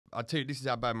I tell you, this is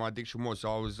how bad my addiction was.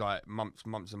 So I was like months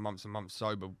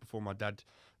sober before my dad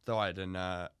died, and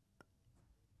my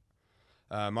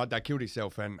dad killed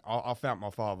himself, and I found my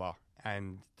father.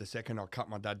 And the second I cut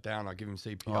my dad down, I give him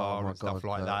CPR and stuff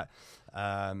like that.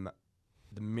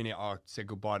 The minute I said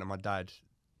goodbye to my dad,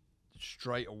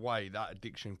 straight away that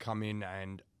addiction come in,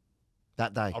 and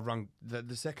that day I run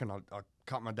the second I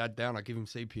cut my dad down, I give him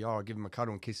CPR, I give him a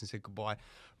cuddle and kiss and said goodbye,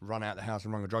 run out the house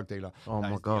and run a drug dealer. Oh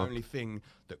my God! The only thing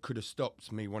that could have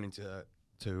stopped me wanting to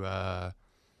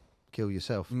kill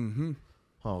yourself. Mm-hmm.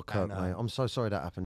 Oh, Kirk, mate, I'm so sorry that happened.